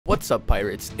What's up,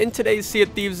 pirates? In today's Sea of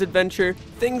Thieves adventure,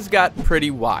 things got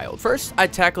pretty wild. First, I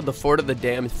tackled the Fort of the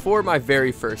Damned for my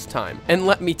very first time, and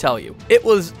let me tell you, it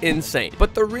was insane.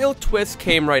 But the real twist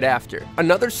came right after.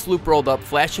 Another sloop rolled up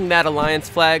flashing that Alliance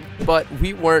flag, but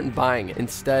we weren't buying it.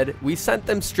 Instead, we sent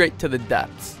them straight to the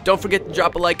depths. Don't forget to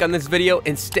drop a like on this video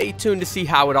and stay tuned to see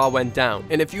how it all went down.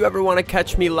 And if you ever want to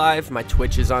catch me live, my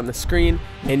Twitch is on the screen.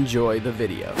 Enjoy the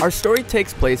video. Our story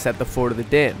takes place at the Fort of the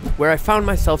Damned, where I found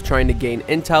myself trying to gain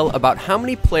intel about how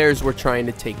many players were trying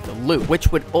to take the loot,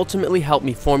 which would ultimately help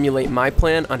me formulate my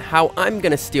plan on how I'm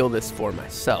gonna steal this for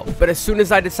myself. But as soon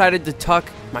as I decided to tuck,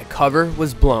 my cover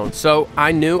was blown, so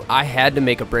I knew I had to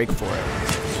make a break for it.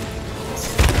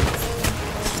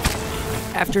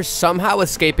 After somehow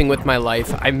escaping with my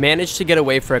life, I managed to get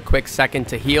away for a quick second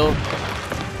to heal,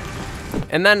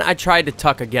 and then I tried to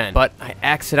tuck again, but I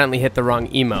accidentally hit the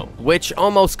wrong emo, which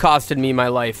almost costed me my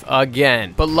life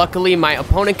again. But luckily, my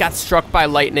opponent got struck by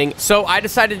lightning, so I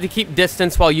decided to keep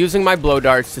distance while using my blow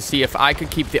darts to see if I could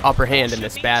keep the upper hand in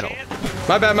this battle.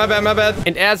 My bad.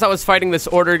 And as I was fighting this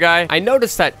order guy, I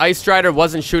noticed that Ice Rider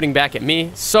wasn't shooting back at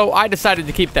me, so I decided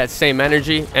to keep that same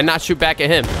energy and not shoot back at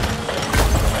him.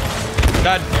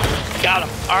 God. Got him.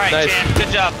 All right, Nice. Jan.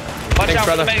 Good job. Watch Thanks, out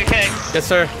brother. for the mega kegs. Yes,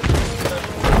 sir.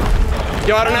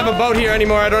 Yo, I don't have a boat here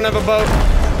anymore. I don't have a boat.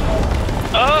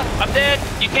 Oh, I'm dead.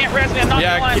 You can't res me. I'm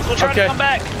not blind. We'll try to come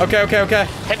back. Okay.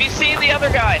 Have you seen the other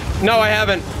guy? No, I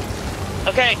haven't.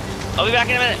 Okay. I'll be back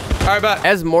in a minute. All right, bet.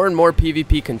 As more and more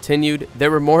PvP continued, there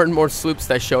were more and more sloops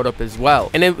that showed up as well.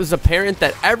 And it was apparent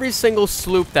that every single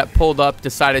sloop that pulled up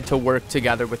decided to work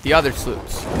together with the other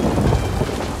sloops.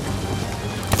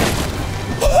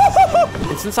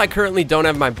 And since I currently don't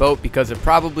have my boat because it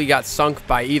probably got sunk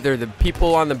by either the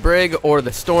people on the brig or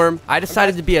the storm, I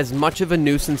decided to be as much of a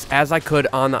nuisance as I could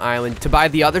on the island to buy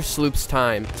the other sloops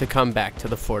time to come back to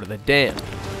the Fort of the Damned.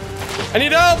 I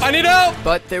need help.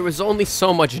 But there was only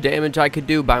so much damage I could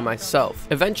do by myself.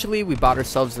 Eventually, we bought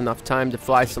ourselves enough time to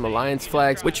fly some Alliance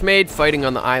flags, which made fighting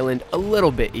on the island a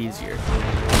little bit easier.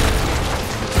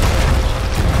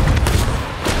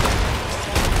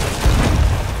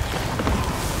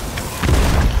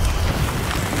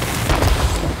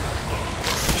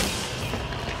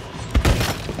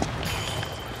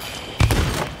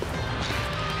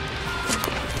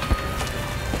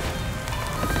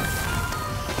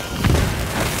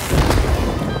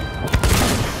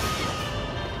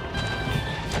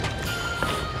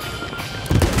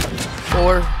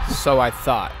 Or so I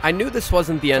thought. I knew this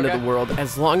wasn't the end of the world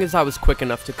as long as I was quick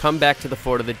enough to come back to the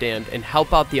Fort of the Damned and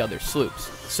help out the other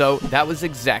sloops. So that was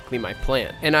exactly my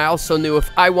plan. And I also knew if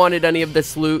I wanted any of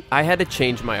this loot, I had to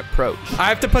change my approach. I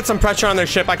have to put some pressure on their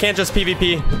ship. I can't just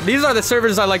PvP. These are the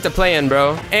servers I like to play in,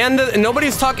 bro. And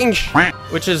nobody's talking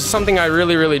which is something I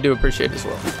really do appreciate as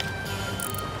well.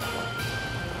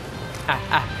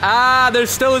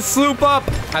 There's still a sloop up.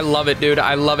 I love it, dude.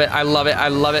 I love it.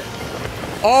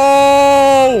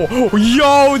 Oh,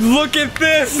 yo, look at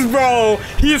this, bro.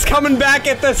 He's coming back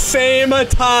at the same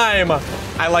time.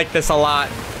 I like this a lot.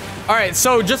 All right,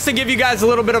 so just to give you guys a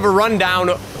little bit of a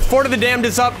rundown, Fort of the Damned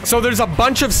is up. So there's a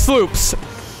bunch of sloops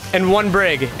and one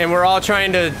brig, and we're all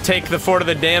trying to take the Fort of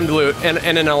the Damned loot in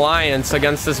an alliance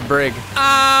against this brig.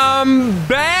 I'm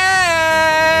back.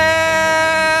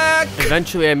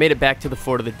 Eventually, I made it back to the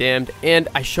Fort of the Damned, and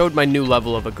I showed my new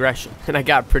level of aggression, and I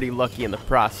got pretty lucky in the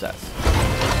process.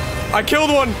 I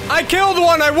killed one. I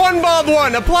one-balled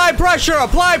one. Apply pressure.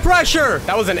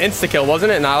 That was an insta-kill,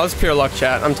 wasn't it? Nah, it was pure luck,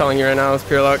 chat. I'm telling you right now, it was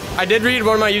pure luck. I did read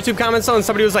one of my YouTube comments, though, and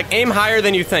somebody was like, aim higher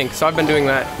than you think. So I've been doing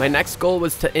that. My next goal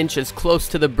was to inch as close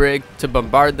to the brig to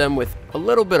bombard them with a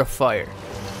little bit of fire.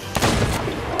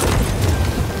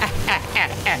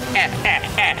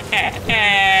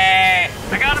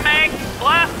 I got him, Meg.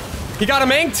 Left. He got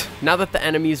him inked. Now that the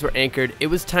enemies were anchored, it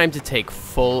was time to take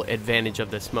full advantage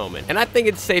of this moment. And I think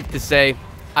it's safe to say,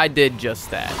 I did just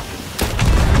that.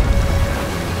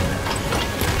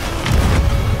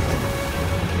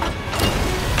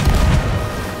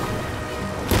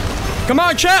 Come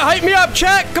on, chat. Hype me up,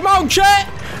 chat. Come on, chat.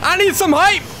 I need some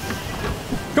hype.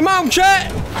 Come on,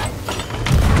 chat.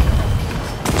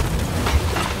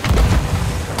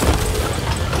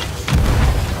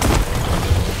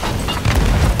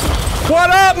 What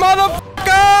up,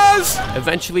 motherfuckers?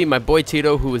 Eventually, my boy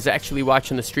Tito, who was actually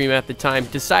watching the stream at the time,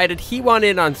 decided he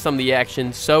wanted in on some of the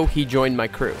action, so he joined my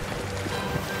crew.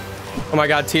 Oh my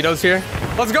God, Tito's here.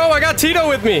 Let's go. I got Tito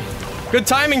with me. Good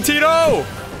timing, Tito.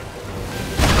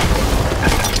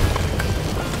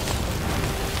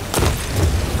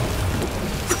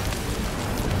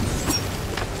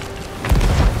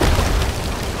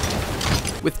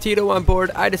 With Tito on board,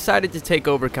 I decided to take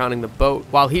over counting the boat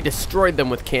while he destroyed them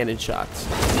with cannon shots.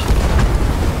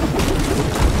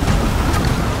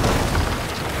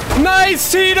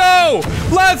 Nice, Tito!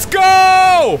 Let's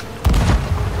go!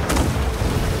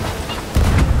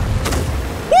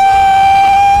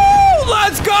 Woo!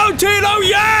 Let's go, Tito!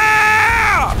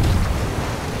 Yeah!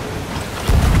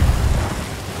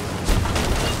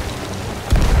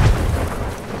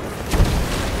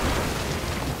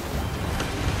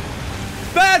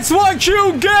 That's what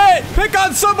you get! Pick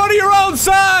on somebody your own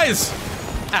size!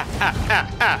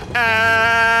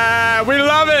 We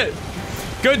love it!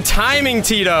 Good timing,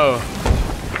 Tito.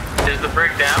 Is the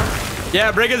brig down?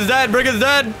 Yeah, brig is dead. Brig is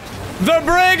dead. The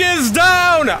brig is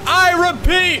down. I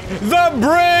repeat, the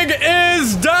brig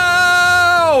is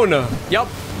down. Yep,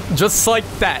 just like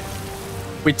that.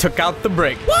 We took out the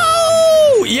brig.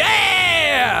 Woo!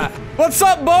 Yeah! What's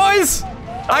up, boys?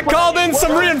 I called in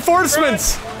some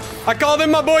reinforcements. I called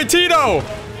in my boy Tito.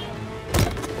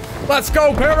 Let's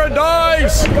go,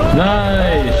 Paradise.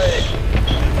 Nice.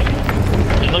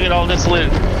 Look at all this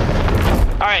loot.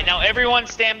 All right, now everyone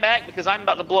stand back because I'm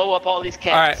about to blow up all these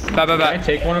cats. All right, bye. Can I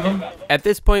take one of them? At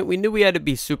this point, we knew we had to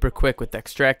be super quick with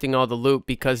extracting all the loot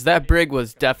because that brig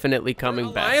was definitely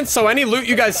coming back. So any loot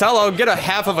you guys sell, I'll get a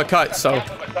half of a cut. So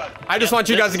I just want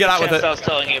you guys to get out with it. I was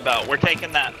telling you about. We're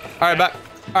taking that. All right, back.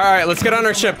 All right, let's get on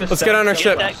our ship. Let's get on our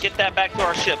ship. Get that back to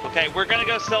our ship, okay? We're gonna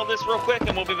go sell this real quick,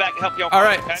 and we'll be back to help y'all. All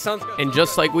right, okay? sounds good. And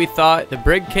just like we thought, the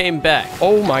brig came back.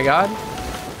 Oh my God.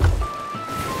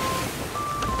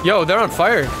 Yo, they're on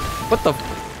fire. What the?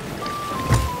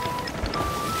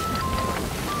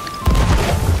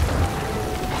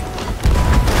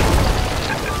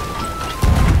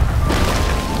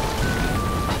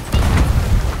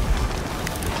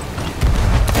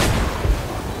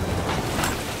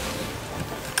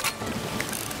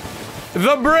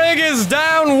 The brig is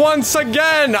down once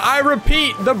again. I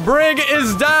repeat, the brig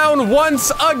is down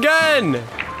once again.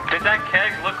 Did that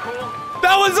keg look cool?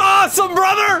 That was awesome,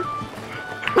 brother.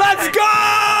 Let's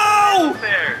go!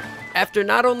 After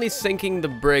not only sinking the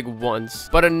brig once,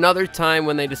 but another time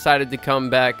when they decided to come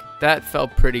back, that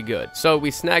felt pretty good. So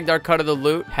we snagged our cut of the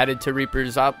loot, headed to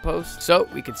Reaper's outpost, so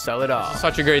we could sell it all.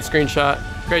 Such a great screenshot.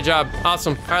 Great job.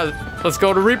 Awesome. All right, let's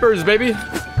go to Reaper's, baby. All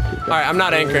right, I'm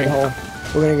not anchoring.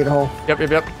 We're gonna get a hole.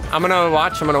 Yep. I'm gonna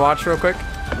watch real quick.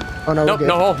 Oh no, Nope,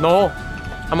 no hole.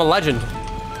 I'm a legend.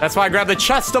 That's why I grabbed the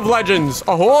chest of legends.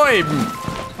 Ahoy!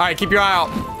 All right, keep your eye out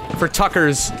for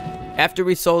Tuckers. After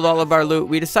we sold all of our loot,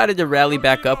 we decided to rally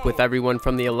back up with everyone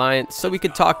from the Alliance so we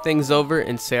could talk things over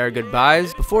and say our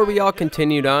goodbyes before we all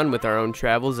continued on with our own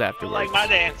travels afterwards. Like my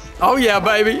dance. Oh yeah,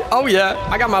 baby. Oh yeah.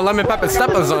 I got my lemon pepper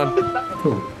steppers on.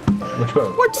 Cool. Which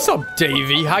boat? What's up,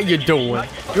 Davey? How you doing?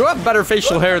 You have better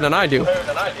facial hair than I do.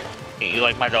 You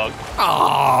like my dog?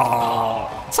 Oh,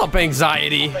 what's up,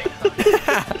 anxiety?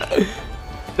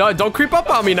 No, don't creep up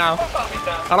on me now.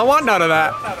 I don't want none of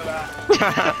that.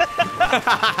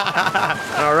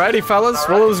 Alrighty, fellas.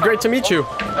 Well, it was great to meet you.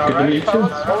 Good to meet you.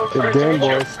 Good game,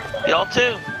 boys. Y'all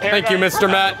too. Thank you, Mr.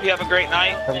 Matt. You have a great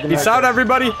night. Peace out,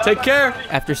 everybody. Take care.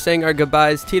 After saying our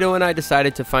goodbyes, Tito and I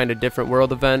decided to find a different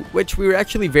world event, which we were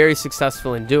actually very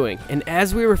successful in doing. And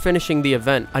as we were finishing the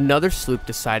event, another sloop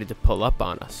decided to pull up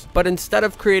on us. But instead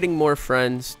of creating more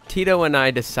friends, Tito and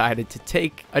I decided to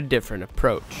take a different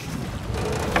approach.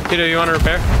 Tito, you want to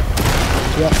repair?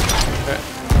 Yep. Okay.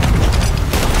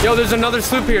 Yo, there's another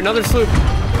sloop here. Another sloop.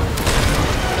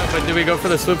 But do we go for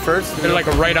the sloop first? They're like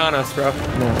right on us, bro.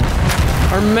 No.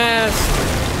 Our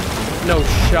mast. No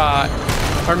shot.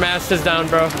 Our mast is down,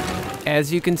 bro.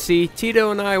 As you can see,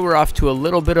 Tito and I were off to a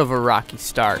little bit of a rocky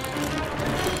start.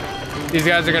 These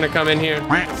guys are gonna come in here.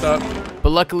 What's up? But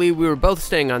luckily, we were both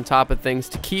staying on top of things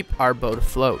to keep our boat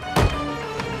afloat.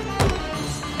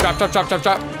 Drop, drop, drop, drop,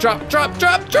 drop, drop, drop,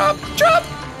 drop, drop, drop.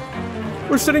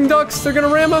 We're sitting ducks. They're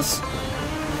gonna ram us.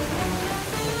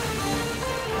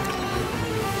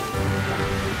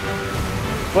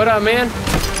 What up, man?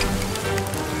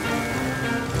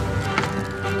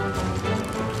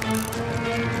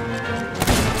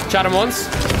 Shot him once.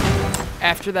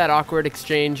 After that awkward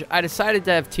exchange, I decided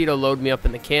to have Tito load me up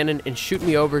in the cannon and shoot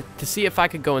me over to see if I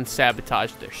could go and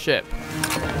sabotage their ship.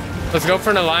 Let's go for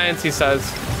an alliance, he says.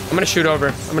 I'm gonna shoot over.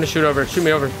 I'm gonna shoot over. Shoot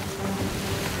me over.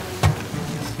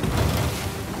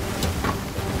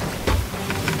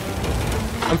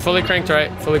 I'm fully cranked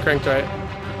right. Fully cranked right.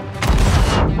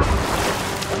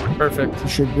 Perfect. You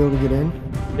should be able to get in.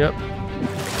 Yep.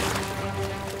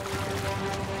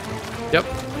 Yep.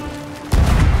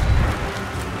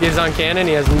 He's on cannon.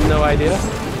 He has no idea.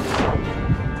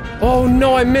 Oh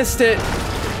no, I missed it.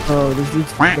 Oh, this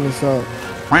dude's fucking us up.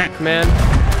 Man.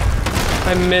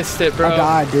 I missed it, bro. I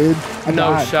died, dude. I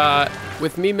No died. shot.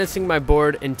 With me missing my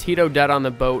board and Tito dead on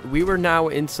the boat, we were now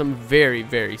in some very,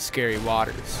 very scary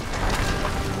waters.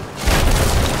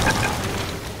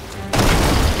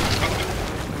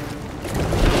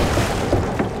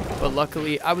 But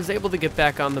luckily, I was able to get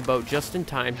back on the boat just in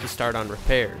time to start on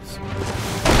repairs.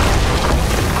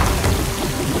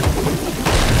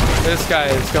 This guy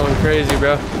is going crazy,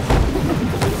 bro.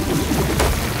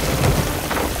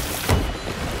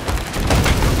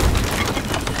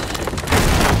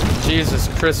 Jesus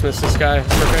Christmas, this guy.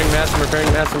 Repairing mass, I'm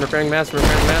repairing mass, I'm repairing mass, I'm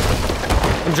repairing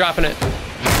mass. I'm dropping it.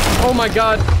 Oh my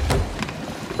god.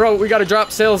 Bro, we gotta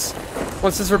drop sails.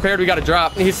 Once this is repaired, we gotta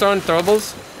drop. He's throwing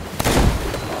throwables.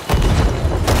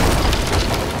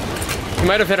 He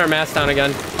might have hit our mast down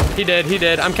again. He did, he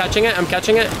did. I'm catching it, I'm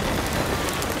catching it.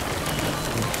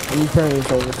 I'm repairing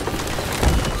this over.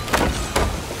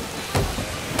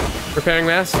 Repairing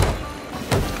mast.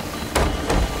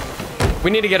 We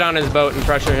need to get on his boat and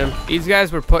pressure him. These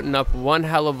guys were putting up one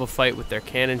hell of a fight with their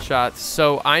cannon shots,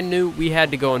 so I knew we had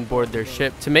to go and board their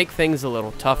ship to make things a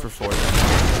little tougher for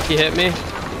them. He hit me.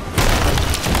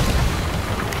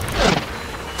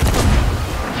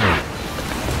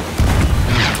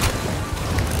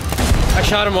 I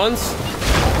shot him once.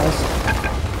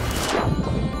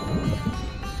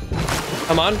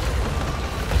 Come on.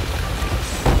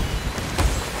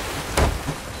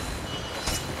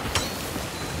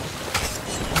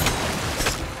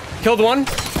 Killed one.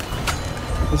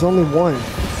 There's only one.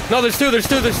 No, there's two, there's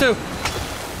two, there's two.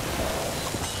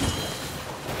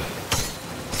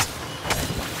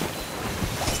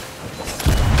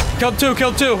 Killed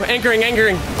two. Anchoring.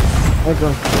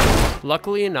 Okay.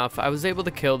 Luckily enough, I was able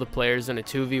to kill the players in a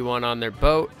 2v1 on their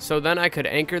boat, so then I could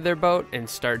anchor their boat and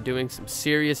start doing some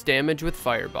serious damage with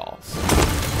fireballs.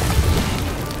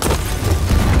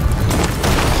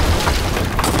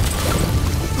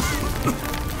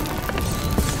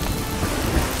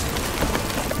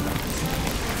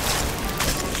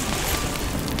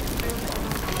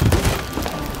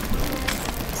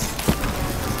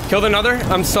 Killed another.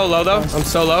 I'm so low though. I'm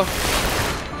so low.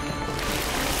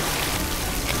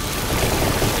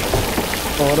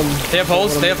 Bottom. They have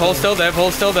holes. They have holes still. They have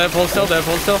holes still. They have holes still. They have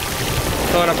holes still.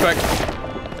 Filling up quick.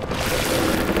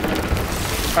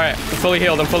 All right. I'm fully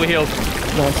healed. I'm fully healed.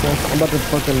 Nice. I'm about to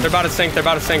fucking. They're about to sink. They're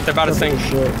about to sink. They're about to sink.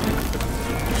 Shit.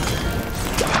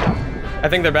 I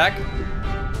think they're back.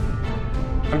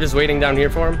 I'm just waiting down here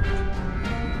for them.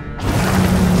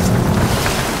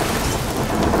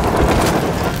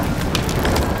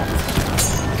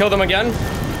 Killed them again.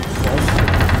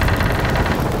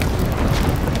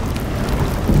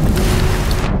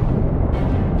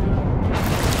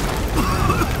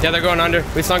 Yeah, they're going under.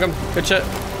 We sunk them. Good shit.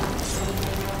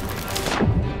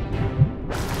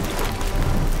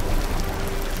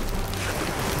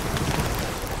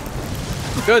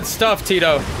 Good stuff,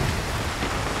 Tito.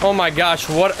 Oh my gosh,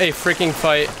 what a freaking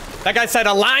fight. That guy said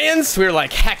Alliance? We were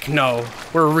like, heck no.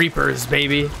 We're Reapers,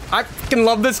 baby. I fucking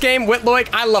love this game. Whitloic,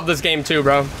 I love this game too,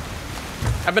 bro.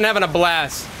 I've been having a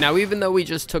blast. Now, even though we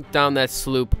just took down that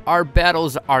sloop, our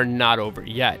battles are not over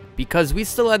yet, because we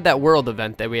still had that world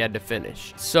event that we had to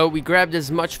finish. So we grabbed as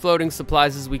much floating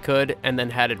supplies as we could, and then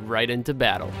headed right into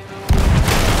battle.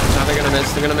 Now they're gonna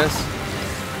miss, they're gonna miss.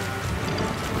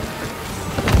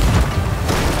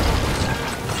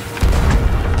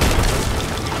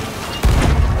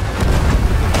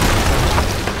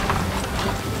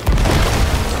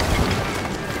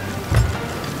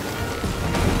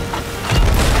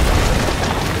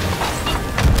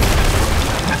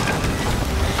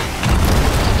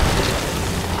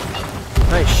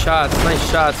 Nice shots, nice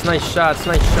shots, nice shots,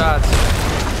 nice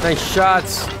shots. Nice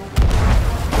shots.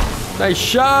 Nice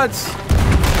shots.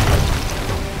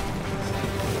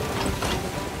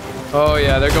 Oh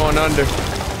yeah, they're going under.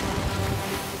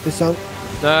 This sunk.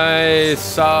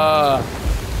 Nice.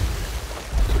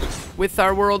 With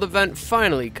our world event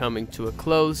finally coming to a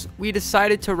close, we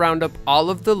decided to round up all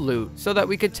of the loot so that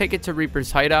we could take it to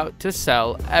Reaper's hideout to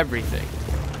sell everything.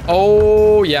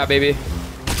 Oh yeah, baby.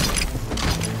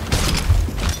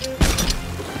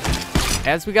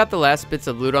 As we got the last bits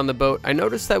of loot on the boat, I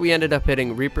noticed that we ended up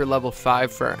hitting Reaper level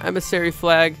 5 for our emissary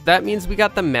flag. That means we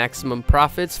got the maximum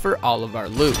profits for all of our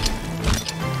loot.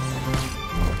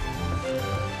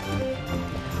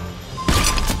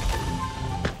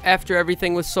 After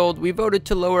everything was sold, we voted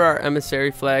to lower our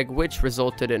emissary flag, which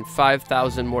resulted in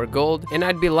 5,000 more gold, and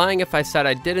I'd be lying if I said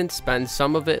I didn't spend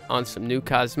some of it on some new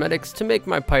cosmetics to make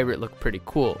my pirate look pretty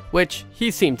cool, which he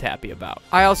seemed happy about.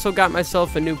 I also got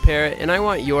myself a new parrot, and I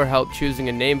want your help choosing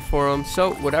a name for him,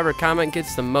 so whatever comment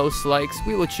gets the most likes,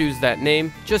 we will choose that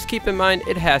name. Just keep in mind,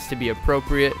 it has to be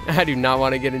appropriate. I do not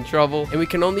want to get in trouble, and we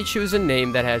can only choose a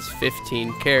name that has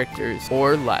 15 characters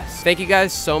or less. Thank you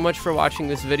guys so much for watching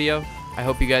this video. I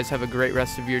hope you guys have a great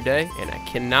rest of your day, and I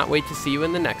cannot wait to see you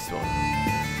in the next one.